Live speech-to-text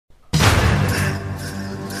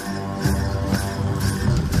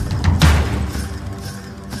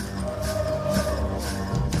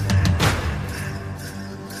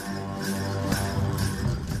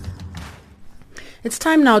It's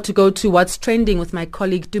time now to go to What's Trending with my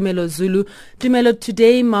colleague Tumelo Zulu. Tumelo,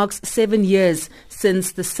 today marks 7 years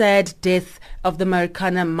since the sad death of the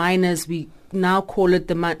Marikana miners. We now call it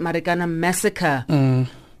the Marikana massacre.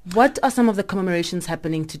 What are some of the commemorations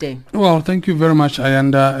happening today? Well, thank you very much,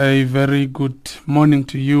 Ayanda. A very good morning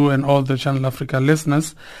to you and all the Channel Africa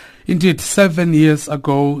listeners. Indeed, 7 years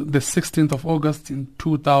ago, the 16th of August in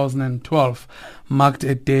 2012, marked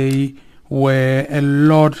a day where a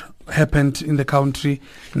lot happened in the country,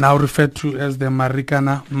 now referred to as the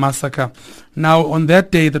Marikana massacre. Now, on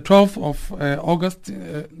that day, the 12th of August,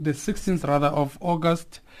 the 16th rather of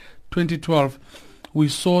August 2012, we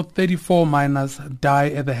saw 34 miners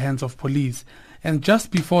die at the hands of police. And just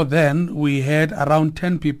before then, we had around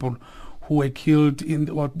 10 people who were killed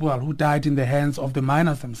who died in the hands of the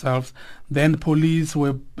miners themselves. Then police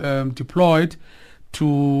were deployed to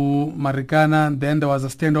Marikana. Then there was a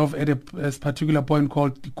standoff at a particular point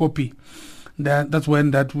called Kopi. That's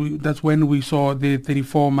when we saw the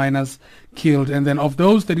 34 miners killed. And then of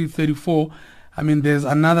those 34, I mean, there's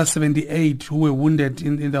another 78 who were wounded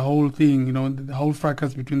in the whole thing, the whole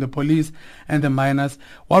fracas between the police and the miners.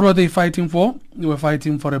 What were they fighting for? They were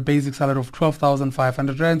fighting for a basic salary of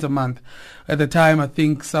 12,500 rands a month. At the time, I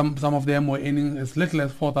think some of them were earning as little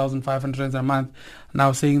as 4,500 rands a month,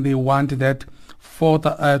 now saying they want that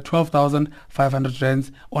 12,500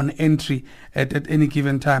 rands on entry at any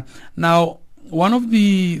given time. Now, one of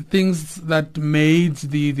the things that made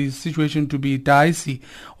the situation to be dicey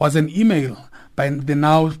was an email by the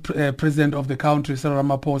now president of the country, Cyril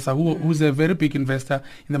Ramaphosa, who's a very big investor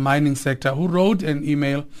in the mining sector, who wrote an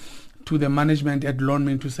email to the management at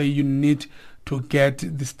Lonmin to say you need to get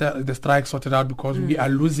the strike sorted out because we are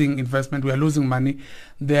losing investment, we are losing money.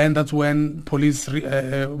 Then that's when police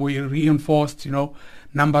were reinforced,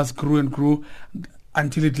 numbers grew and grew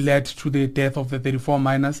until it led to the death of the 34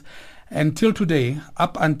 miners. Up until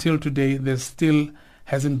today, there still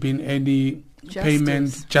hasn't been any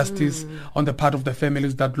justice on the part of the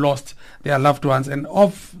families that lost their loved ones. And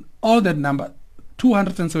of all that number,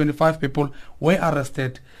 275 people were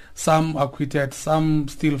arrested. Some acquitted, some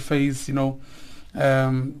still face,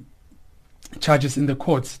 charges in the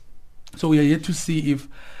courts. So we are yet to see if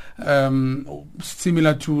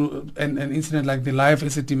similar to an incident like the Life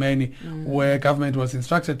Esidimeni, where government was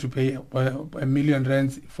instructed to pay R1 million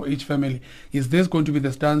for each family. Is this going to be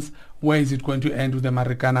the stance? Where is it going to end with the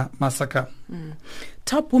Marikana massacre?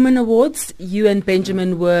 Top Women Awards. You and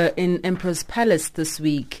Benjamin were in Emperor's Palace this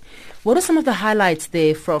week. What are some of the highlights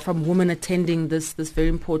there from women attending this very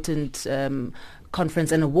important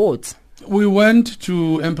conference and awards? We went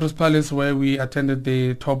to Emperor's Palace where we attended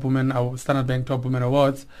the Standard Bank Top Women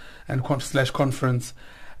Awards and /conference.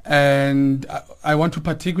 And I want to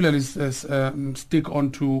particularly stick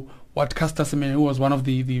on to what Caster Semenya, who was one of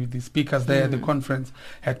the speakers there at the conference,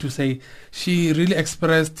 had to say. She really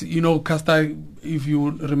expressed, Caster, if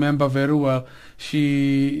you remember very well,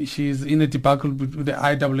 she's in a debacle with the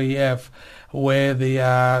IAAF where they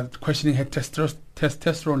are questioning her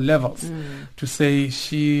testosterone levels to say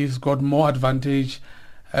she's got more advantage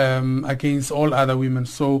against all other women.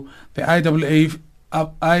 So the IAAF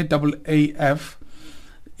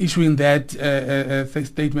issuing that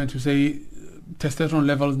statement to say testosterone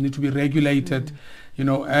levels need to be regulated,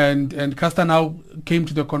 and Caster now came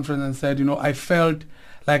to the conference and said, I felt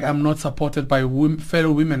like I'm not supported by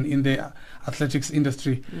fellow women in the athletics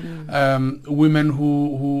industry, women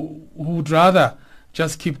who would rather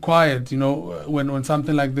just keep quiet, when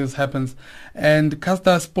something like this happens. And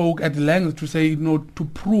Caster spoke at length to say, to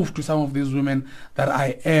prove to some of these women that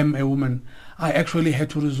I am a woman. I actually had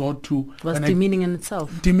to resort to... Was demeaning in itself.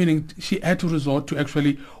 Demeaning. She had to resort to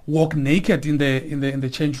actually walk naked in the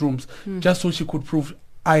change rooms just so she could prove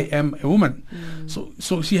I am a woman. So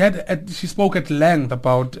she spoke at length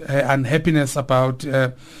about her unhappiness, about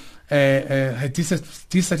her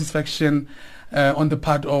dissatisfaction on the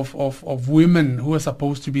part of women who are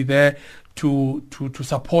supposed to be there to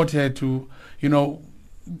support her,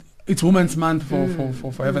 it's Women's Month for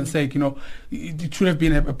heaven's sake. It should have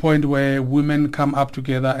been a point where women come up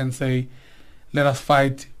together and say, let us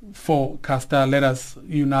fight for Caster, let us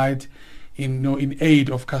unite in aid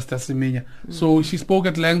of Caster Semenya. So she spoke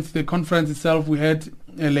at length. The conference itself, we had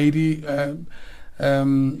a lady,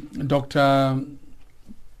 Dr.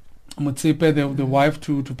 Motsepe, the wife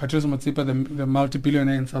to Patrice Motsepe, the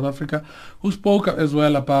multi-billionaire in South Africa, who spoke as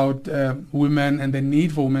well about women and the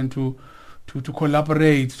need for women to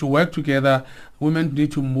collaborate, to work together. Women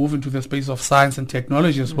need to move into the space of science and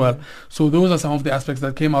technology as well. So those are some of the aspects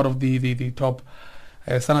that came out of the top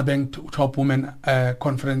Standard Bank Top Women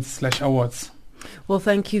Conference /Awards. Well,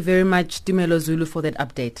 thank you very much, Tumelo Zulu, for that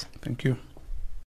update. Thank you.